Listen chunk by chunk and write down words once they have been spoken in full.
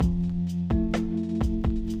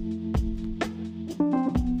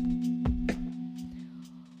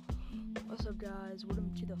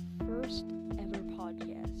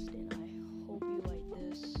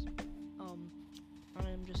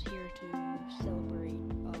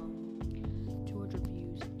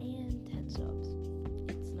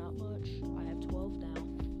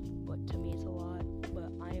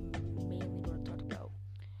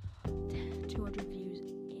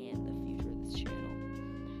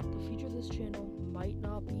this channel might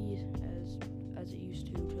not be as it used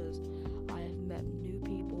to, because I have met new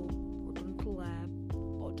people, we're doing collab,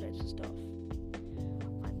 all types of stuff.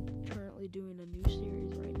 I'm currently doing a new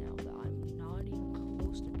series right now that I'm not even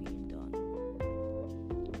close to being done.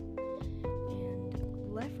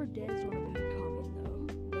 And Left 4 Dead is going to be coming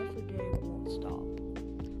though. Left 4 Dead won't stop.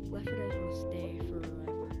 Left 4 Dead is going to stay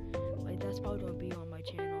forever. Like, that's probably going to be on my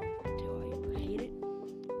channel until I either hate it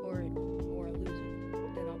or I lose it.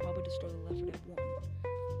 Then I'll probably just start the Left 4 Dead 1.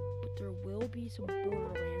 But there will be some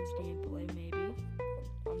Borderlands gameplay, maybe.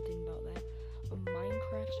 I'm thinking about that. A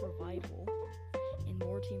Minecraft survival, and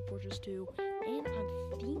more Team Fortress 2. And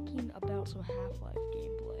I'm thinking about some Half-Life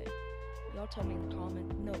gameplay. Y'all tell me in the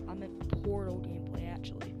comments. No, I meant Portal gameplay,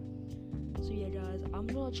 actually. So yeah, guys, I'm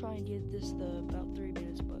gonna try and get this to about 3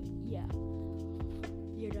 minutes, but yeah.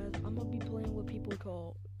 Yeah, guys, I'm gonna be playing with people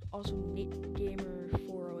called also Nick Gamer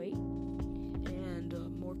 408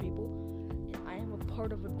 and more people. And I am a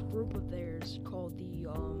part of a group of theirs called the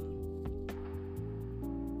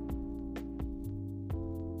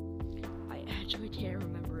I actually can't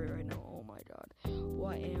remember it right now. Oh my god.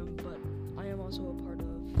 Well, I am, but I am also a part of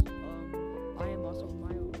I am also my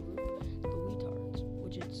own group, the Weetards,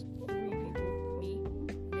 which is 3 people, me,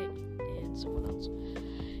 Nick, and someone else.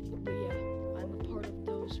 But yeah, I'm a part of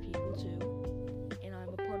those people too, and I'm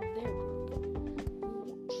a part of their group.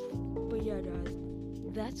 But yeah, guys,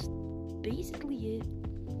 that's basically it.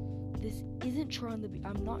 This isn't trying to be,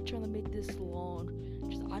 I'm not trying to make this long,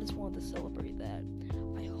 I just wanted to celebrate that.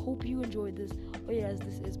 I hope you enjoyed this. Oh yeah,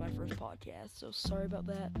 this is my first podcast, so sorry about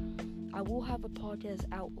that. I will have a podcast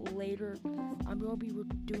out later. I'm going to be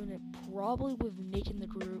doing it probably with Nick in the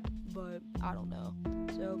group, but I don't know.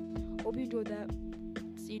 So, hope you enjoyed that.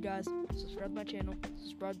 See you guys. Subscribe to my channel.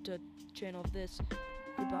 Subscribe to the channel of this.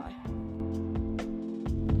 Goodbye.